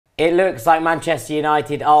It looks like Manchester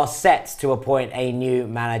United are set to appoint a new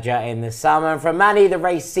manager in the summer. And from Manny, the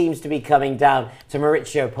race seems to be coming down to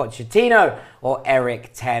Mauricio Pochettino or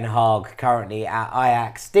Eric Ten Hag, currently at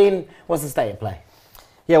Ajax. Dean, what's the state of play?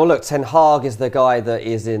 Yeah, well, look, Ten Hag is the guy that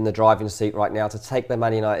is in the driving seat right now to take the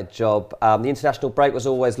Man United job. The international break was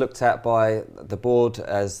always looked at by the board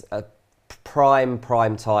as a prime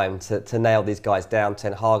time to nail these guys down.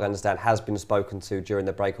 Ten Hag, I understand, has been spoken to during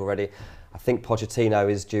the break already. I think Pochettino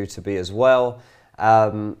is due to be as well.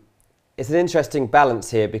 It's an interesting balance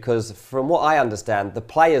here because from what I understand, the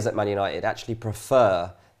players at Man United actually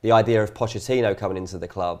prefer the idea of Pochettino coming into the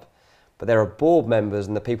club. But there are board members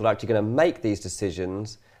and the people actually going to make these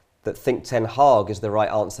decisions that think Ten Hag is the right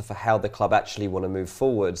answer for how the club actually want to move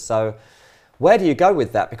forward. So where do you go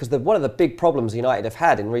with that? Because one of the big problems United have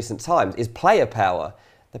had in recent times is player power.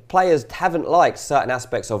 The players haven't liked certain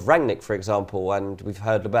aspects of Rangnick, for example, and we've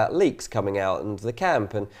heard about leaks coming out into the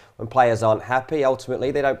camp, and when players aren't happy,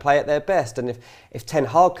 ultimately they don't play at their best. And if Ten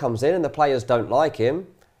Hag comes in and the players don't like him,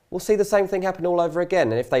 we'll see the same thing happen all over again.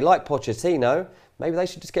 And if they like Pochettino, maybe they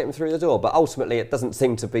should just get him through the door. But ultimately, it doesn't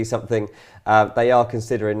seem to be something they are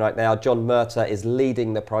considering right now. John Murta is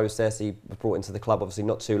leading the process. He was brought into the club, obviously,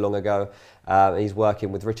 not too long ago. He's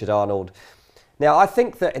working with Richard Arnold. Now, I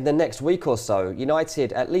think that in the next week or so,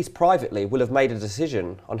 United, at least privately, will have made a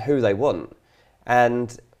decision on who they want.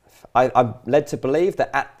 And I'm led to believe that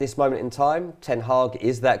at this moment in time, Ten Hag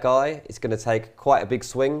is that guy. It's going to take quite a big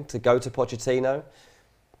swing to go to Pochettino.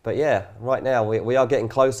 But yeah, right now we are getting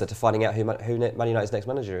closer to finding out who Man United's next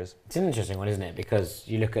manager is. It's an interesting one, isn't it? Because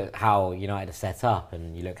you look at how United are set up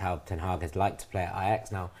and you look how Ten Hag has liked to play at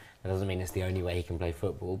Ajax. Now, that doesn't mean it's the only way he can play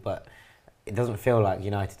football, but it doesn't feel like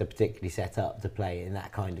United are particularly set up to play in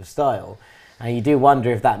that kind of style. And you do wonder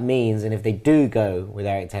if that means, and if they do go with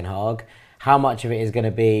Eric Ten Hag, how much of it is going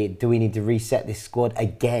to be, do we need to reset this squad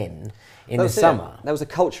again in the summer? There was a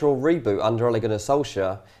cultural reboot under Ole Gunnar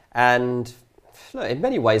Solskjaer, and look, in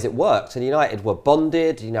many ways it worked. And United were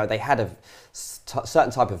bonded, they had a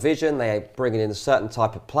certain type of vision, they were bringing in a certain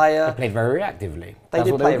type of player. They played very reactively. They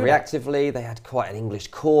did play reactively, they had quite an English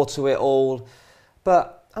core to it all.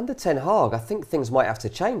 But under Ten Hag, I think things might have to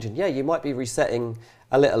change. And yeah, you might be resetting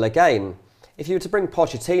a little again. If you were to bring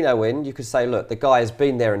Pochettino in, you could say, look, the guy has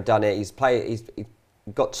been there and done it. He's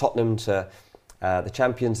got Tottenham to the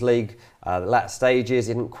Champions League, the latter stages.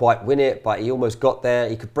 He didn't quite win it, but he almost got there.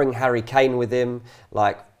 He could bring Harry Kane with him.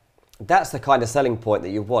 That's the kind of selling point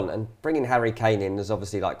that you want. And bringing Harry Kane in is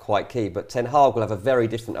obviously quite key. But Ten Hag will have a very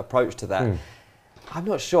different approach to that. I'm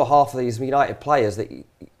not sure half of these United players that,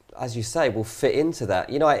 as you say, will fit into that.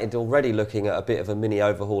 United already looking at a bit of a mini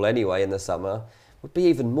overhaul anyway in the summer. Would be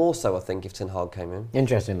even more so, I think, if Ten Hag came in.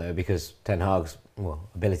 Interesting, though, because Ten Hag's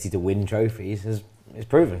ability to win trophies is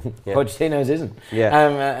proven. Yeah. Pochettino's isn't. Yeah.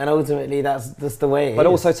 And ultimately, that's the way it is. But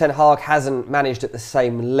also, Ten Hag hasn't managed at the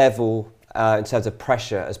same level in terms of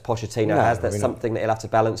pressure as Pochettino has. That's something that he'll have to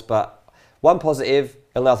balance. But one positive,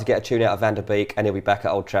 he'll now have to get a tune out of Van der Beek, and he'll be back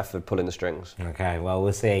at Old Trafford pulling the strings. Okay, well,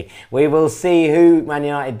 we'll see. We will see who Man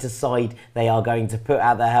United decide they are going to put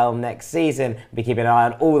at the helm next season. We'll be keeping an eye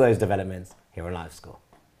on all those developments here on LiveScore.